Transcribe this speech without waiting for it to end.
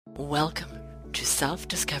Welcome to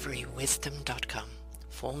selfdiscoverywisdom.com,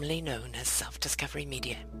 formerly known as Self-Discovery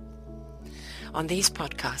Media. On these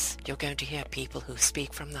podcasts, you're going to hear people who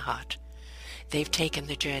speak from the heart. They've taken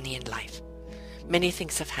the journey in life. Many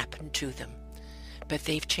things have happened to them, but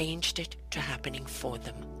they've changed it to happening for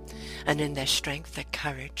them. And in their strength, their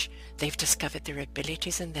courage, they've discovered their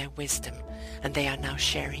abilities and their wisdom, and they are now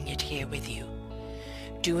sharing it here with you.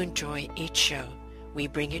 Do enjoy each show. We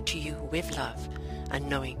bring it to you with love and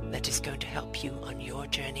knowing that it's going to help you on your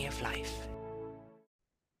journey of life.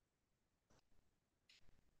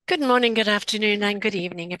 Good morning, good afternoon, and good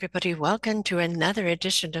evening, everybody. Welcome to another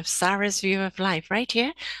edition of Sarah's View of Life right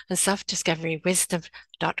here on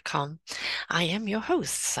selfdiscoverywisdom.com. I am your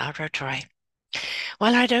host, Sarah Troy.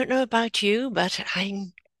 Well, I don't know about you, but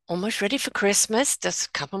I'm almost ready for Christmas. Just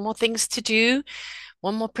a couple more things to do.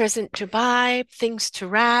 One more present to buy, things to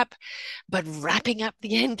wrap, but wrapping up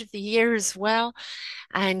the end of the year as well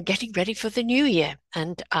and getting ready for the new year.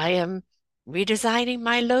 And I am redesigning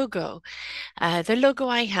my logo. The logo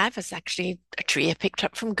I have is actually a tree I picked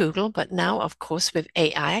up from Google, but now, of course, with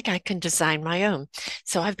AI, I can design my own.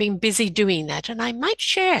 So I've been busy doing that, and I might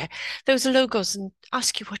share those logos and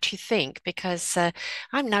ask you what you think, because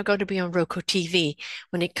I'm now going to be on Roku TV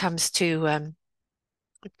when it comes to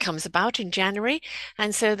it comes about in January,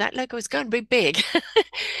 and so that logo is going to be big.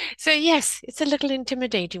 So yes, it's a little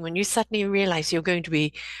intimidating when you suddenly realize you're going to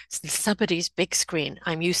be somebody's big screen.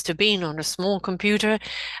 I'm used to being on a small computer.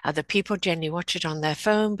 Other people generally watch it on their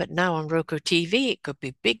phone, but now on Roku TV, it could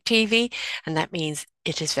be big TV, and that means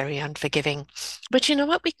it is very unforgiving. But you know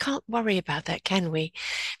what? We can't worry about that, can we?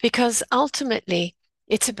 Because ultimately,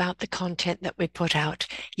 it's about the content that we put out.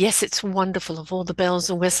 Yes, it's wonderful of all the bells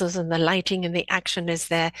and whistles and the lighting and the action is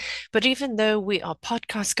there. But even though we are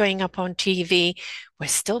podcasts going up on TV, we're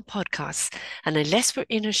still podcasts. And unless we're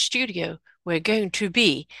in a studio, we're going to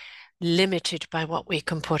be limited by what we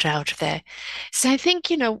can put out there. So I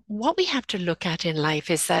think, what we have to look at in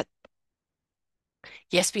life is that,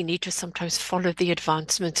 yes, we need to sometimes follow the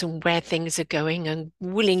advancements and where things are going and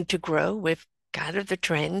willing to grow with kind of the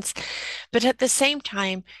trends, but at the same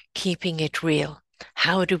time, keeping it real.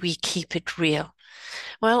 How do we keep it real?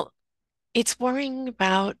 Well, it's worrying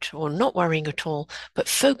about, or not worrying at all, but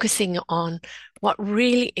focusing on what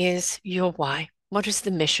really is your why. What is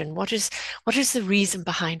the mission? What is the reason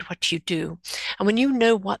behind what you do? And when you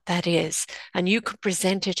know what that is, and you can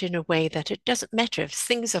present it in a way that it doesn't matter if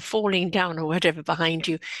things are falling down or whatever behind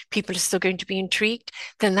you, people are still going to be intrigued,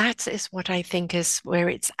 then that is what I think is where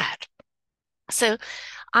it's at. So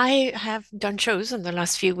I have done shows in the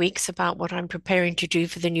last few weeks about what I'm preparing to do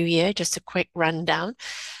for the new year. Just a quick rundown.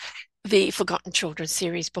 The Forgotten Children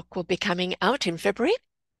series book will be coming out in February.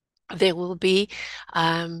 There will be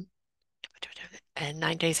 9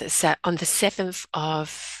 days on the 17th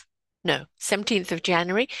of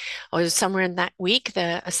January, or somewhere in that week,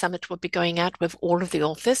 a summit will be going out with all of the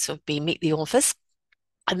authors. It will be Meet the Authors.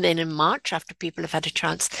 And then in March, after people have had a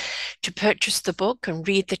chance to purchase the book and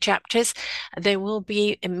read the chapters, there will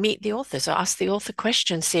be a Meet the Authors or Ask the Author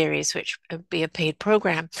Question series, which will be a paid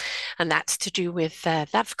program. And that's to do with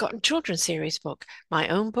that Forgotten Children series book, my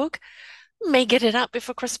own book. May get it out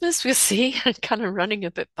before Christmas. We'll see. I'm kind of running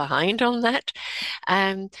a bit behind on that.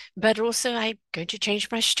 But also, I'm going to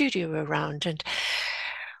change my studio around and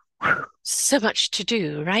so much to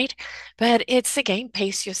do, right? But it's again,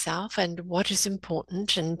 pace yourself and what is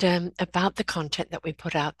important and about the content that we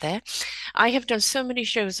put out there. I have done so many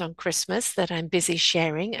shows on Christmas that I'm busy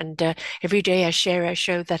sharing, and every day I share a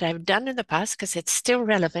show that I've done in the past because it's still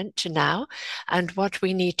relevant to now and what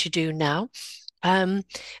we need to do now.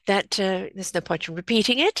 There's no point in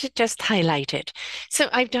repeating it, just highlight it. So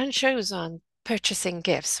I've done shows on purchasing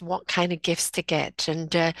gifts, what kind of gifts to get,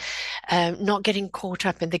 and not getting caught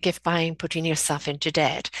up in the gift buying, putting yourself into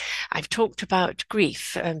debt. I've talked about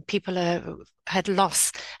grief. People had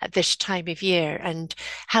loss at this time of year and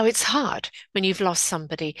how it's hard when you've lost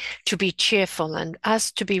somebody to be cheerful and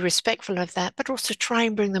us to be respectful of that, but also try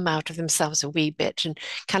and bring them out of themselves a wee bit and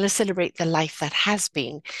kind of celebrate the life that has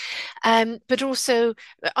been. But also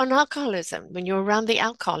on alcoholism, when you're around the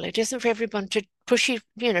alcohol, it isn't for everyone to push you,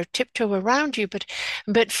 tiptoe around you,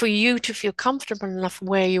 but for you to feel comfortable enough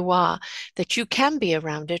where you are that you can be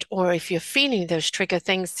around it, or if you're feeling those trigger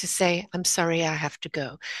things, to say, I'm sorry, I have to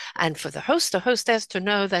go. And for the host or hostess to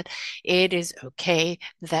know that it is okay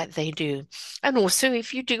that they do. And also,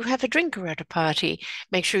 if you do have a drinker at a party,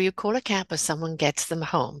 make sure you call a cab or someone gets them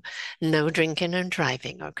home. No drinking and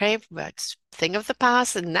driving, okay? That's thing of the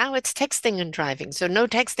past, and now it's texting and driving. So no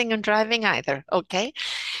texting and driving either, okay?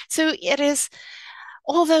 So it is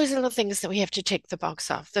all those little things that we have to tick the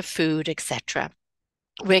box off, the food, etc.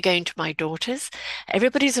 We're going to my daughter's.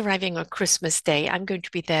 Everybody's arriving on Christmas Day. I'm going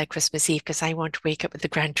to be there Christmas Eve because I want to wake up with the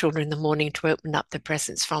grandchildren in the morning to open up the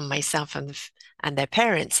presents from myself and their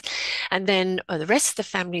parents. And then the rest of the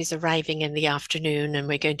family is arriving in the afternoon, and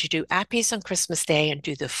we're going to do Appies on Christmas Day and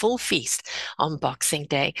do the full feast on Boxing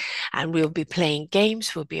Day. And we'll be playing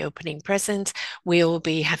games, we'll be opening presents, we'll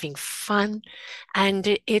be having fun.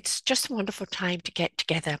 And it's just a wonderful time to get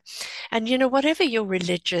together. And whatever your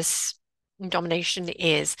religious domination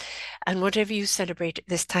is, and whatever you celebrate at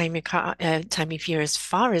this time of year, as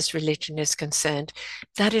far as religion is concerned,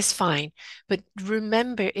 that is fine. But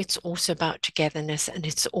remember, it's also about togetherness and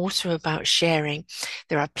it's also about sharing.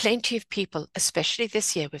 There are plenty of people, especially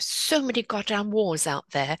this year, with so many goddamn wars out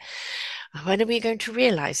there. When are we going to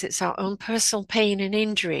realize it's our own personal pain and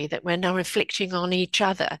injury that we're now inflicting on each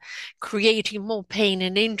other, creating more pain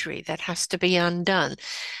and injury that has to be undone?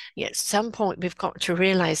 At some point, we've got to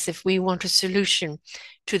realize if we want a solution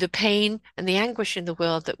to the pain and the anguish in the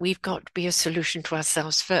world, that we've got to be a solution to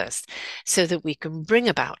ourselves first so that we can bring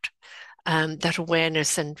about that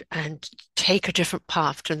awareness and take a different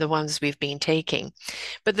path to the ones we've been taking.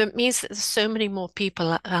 But that means that there's so many more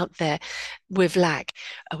people out there with lack.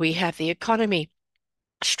 We have the economy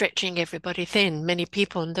stretching everybody thin. Many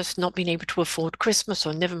people just not being able to afford Christmas,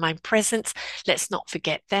 or never mind presents. Let's not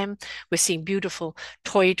forget them. We're seeing beautiful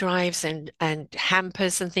toy drives and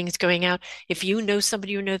hampers and things going out. If you know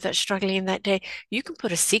somebody you know that's struggling in that day, you can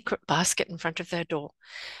put a secret basket in front of their door.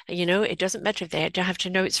 It doesn't matter if they don't have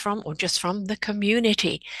to know it's from or just from the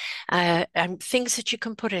community. And things that you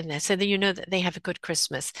can put in there so that you know that they have a good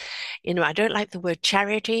Christmas. I don't like the word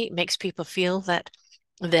charity. It makes people feel that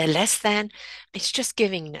they're less than. It's just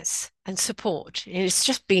givingness and support. It's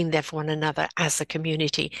just being there for one another as a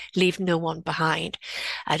community. Leave no one behind.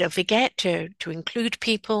 Don't forget to include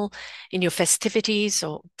people in your festivities,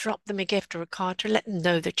 or drop them a gift or a card to let them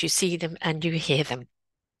know that you see them and you hear them.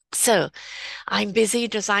 So I'm busy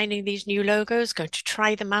designing these new logos, going to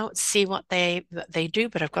try them out, see what they do,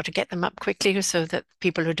 but I've got to get them up quickly so that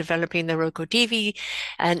people who are developing the Roku TV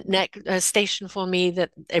and station for me,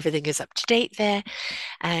 that everything is up to date there.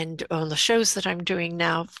 And on the shows that I'm doing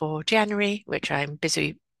now for January, which I'm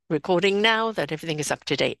busy recording now, that everything is up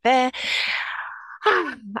to date there.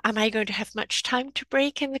 Am I going to have much time to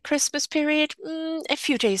break in the Christmas period? A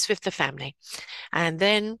few days with the family, and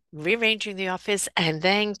then rearranging the office, and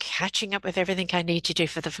then catching up with everything I need to do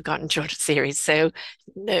for the Forgotten Daughter series. So,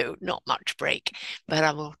 no, not much break, but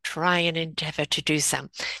I will try and endeavor to do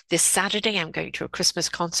some. This Saturday, I'm going to a Christmas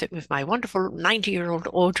concert with my wonderful 90-year-old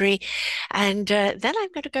Audrey, and then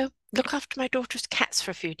I'm going to go look after my daughter's cats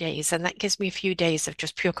for a few days, and that gives me a few days of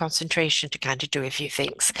just pure concentration to kind of do a few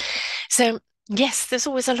things. So, yes, there's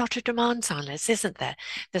always a lot of demands on us, isn't there?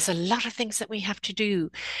 There's a lot of things that we have to do.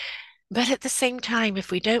 But at the same time, if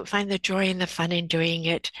we don't find the joy and the fun in doing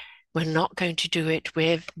it, we're not going to do it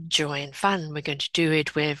with joy and fun. We're going to do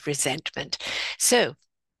it with resentment. So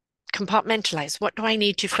compartmentalize. What do I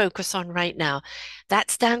need to focus on right now?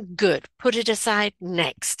 That's done. Good. Put it aside.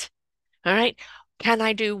 Next. All right. Can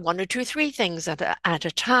I do one or two, three things at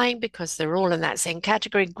a time because they're all in that same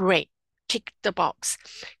category? Great. Tick the box.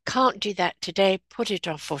 Can't do that today. Put it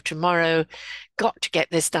off for tomorrow. Got to get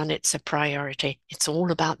this done. It's a priority. It's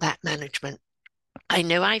all about that management. I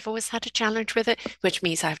know I've always had a challenge with it, which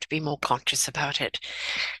means I have to be more conscious about it.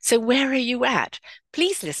 So where are you at?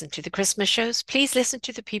 Please listen to the Christmas shows. Please listen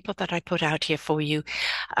to the people that I put out here for you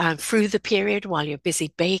through the period while you're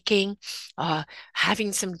busy baking,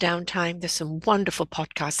 having some downtime. There's some wonderful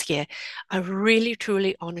podcasts here. A really,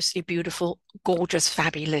 truly, honestly, beautiful, gorgeous,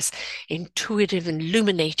 fabulous, intuitive,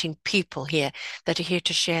 illuminating people here that are here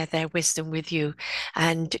to share their wisdom with you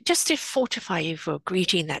and just to fortify you for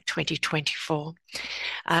greeting that 2024.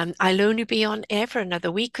 I'll only be on air for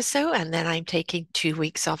another week or so, and then I'm taking 2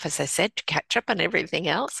 weeks off, as I said, to catch up on everything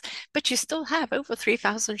else. But you still have over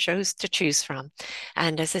 3,000 shows to choose from.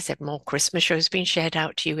 And as I said, more Christmas shows being shared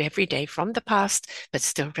out to you every day from the past, but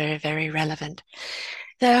still very, very relevant.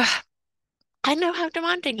 So I know how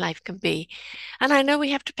demanding life can be. And I know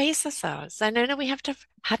we have to pace ourselves. I know we have to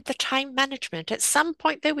have the time management. At some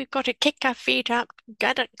point, though, we've got to kick our feet up,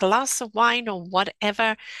 get a glass of wine or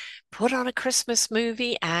whatever, put on a Christmas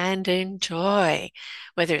movie and enjoy,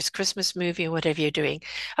 whether it's Christmas movie or whatever you're doing.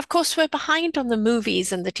 Of course, we're behind on the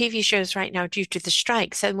movies and the TV shows right now due to the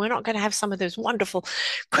strikes, and we're not going to have some of those wonderful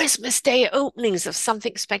Christmas Day openings of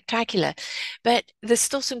something spectacular. But there's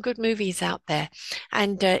still some good movies out there.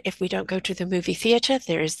 And if we don't go to the movie theater,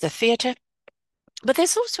 there is the theater. But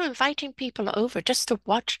there's also inviting people over just to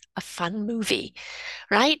watch a fun movie,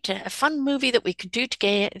 right? A fun movie that we could do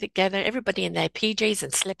together, everybody in their PJs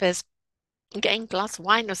and slippers, getting a glass of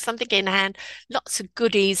wine or something in hand, lots of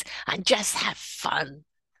goodies, and just have fun.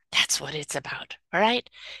 That's what it's about, all right?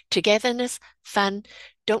 Togetherness, fun.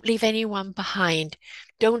 Don't leave anyone behind.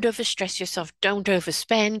 Don't overstress yourself. Don't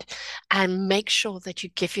overspend. And make sure that you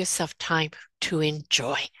give yourself time to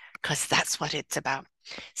enjoy, because that's what it's about.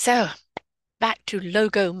 So, back to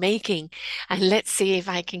logo making, and let's see if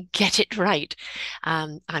I can get it right.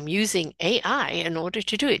 I'm using AI in order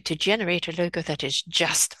to do it, to generate a logo that is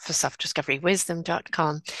just for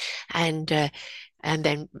selfdiscoverywisdom.com, and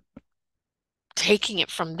then taking it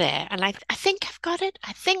from there. And I think I've got it.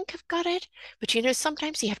 I think I've got it. But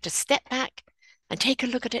sometimes you have to step back and take a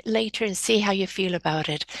look at it later and see how you feel about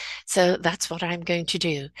it. So that's what I'm going to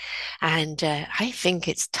do. And I think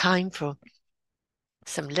it's time for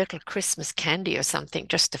some little Christmas candy or something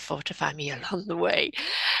just to fortify me along the way.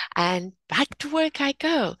 And back to work I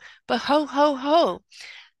go. But ho, ho, ho.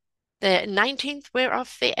 The 19th, we're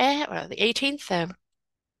off the air, or the 18th,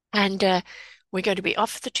 and we're going to be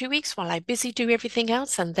off for 2 weeks while I busy do everything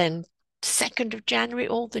else. And then 2nd of January,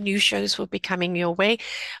 all the new shows will be coming your way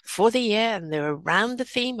for the year. And they're around the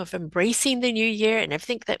theme of embracing the new year and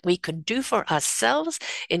everything that we can do for ourselves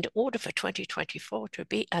in order for 2024 to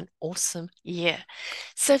be an awesome year.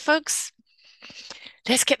 So, folks,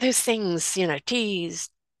 let's get those things, T's,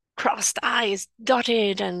 crossed I's,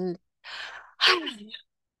 dotted, and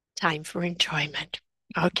time for enjoyment.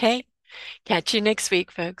 Okay? Catch you next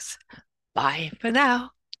week, folks. Bye for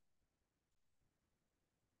now.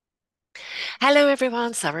 Hello,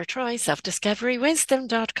 everyone. Sarah Troy,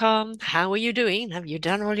 selfdiscoverywisdom.com. How are you doing? Have you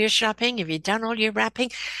done all your shopping? Have you done all your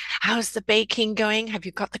wrapping? How's the baking going? Have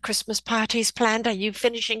you got the Christmas parties planned? Are you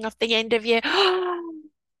finishing off the end of year?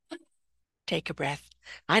 Take a breath.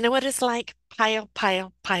 I know what it's like. Pile,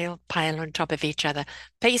 pile, pile, pile on top of each other.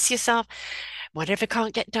 Pace yourself. Whatever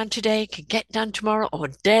can't get done today can get done tomorrow, or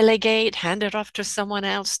delegate, hand it off to someone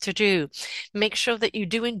else to do. Make sure that you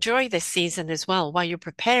do enjoy this season as well. While you're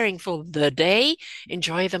preparing for the day,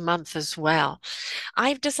 enjoy the month as well.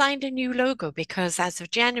 I've designed a new logo because as of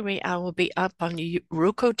January, I will be up on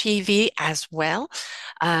Roku TV as well.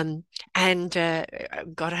 And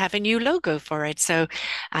I've got to have a new logo for it. So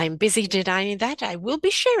I'm busy designing that. I will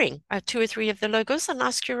be sharing 2 or 3 of the logos and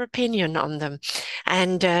ask your opinion on them.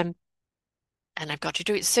 And I've got to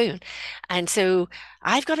do it soon. And so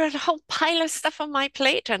I've got a whole pile of stuff on my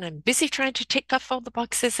plate, and I'm busy trying to tick off all the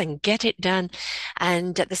boxes and get it done.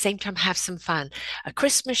 And at the same time, have some fun. A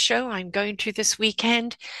Christmas show I'm going to this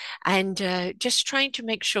weekend, and just trying to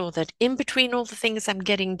make sure that in between all the things I'm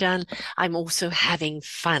getting done, I'm also having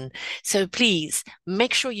fun. So please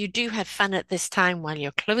make sure you do have fun at this time while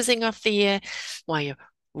you're closing off the year, while you're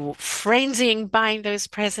frenzying buying those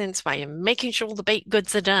presents, while you're making sure all the baked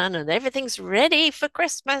goods are done and everything's ready for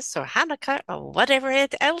Christmas or Hanukkah or whatever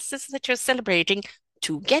it else is that you're celebrating.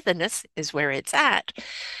 Togetherness is where it's at.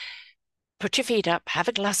 Put your feet up, have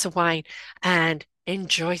a glass of wine, and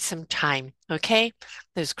enjoy some time, okay?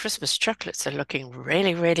 Those Christmas chocolates are looking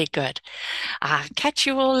really, really good. I'll catch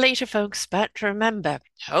you all later, folks, but remember,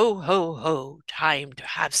 ho, ho, ho, time to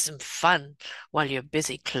have some fun while you're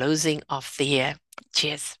busy closing off the year.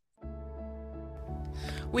 Cheers.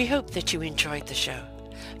 We hope that you enjoyed the show.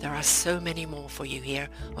 There are so many more for you here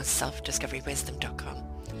on selfdiscoverywisdom.com.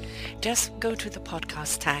 Just go to the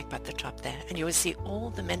podcast tab at the top there and you will see all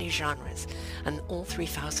the many genres and all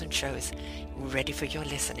 3,000 shows ready for your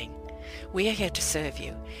listening. We are here to serve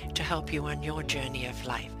you, to help you on your journey of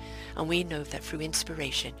life, and we know that through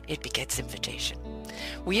inspiration, it begets invitation.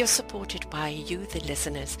 We are supported by you, the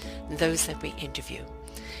listeners, and those that we interview.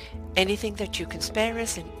 Anything that you can spare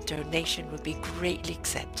us in donation would be greatly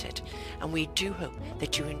accepted, and we do hope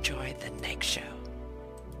that you enjoy the next show.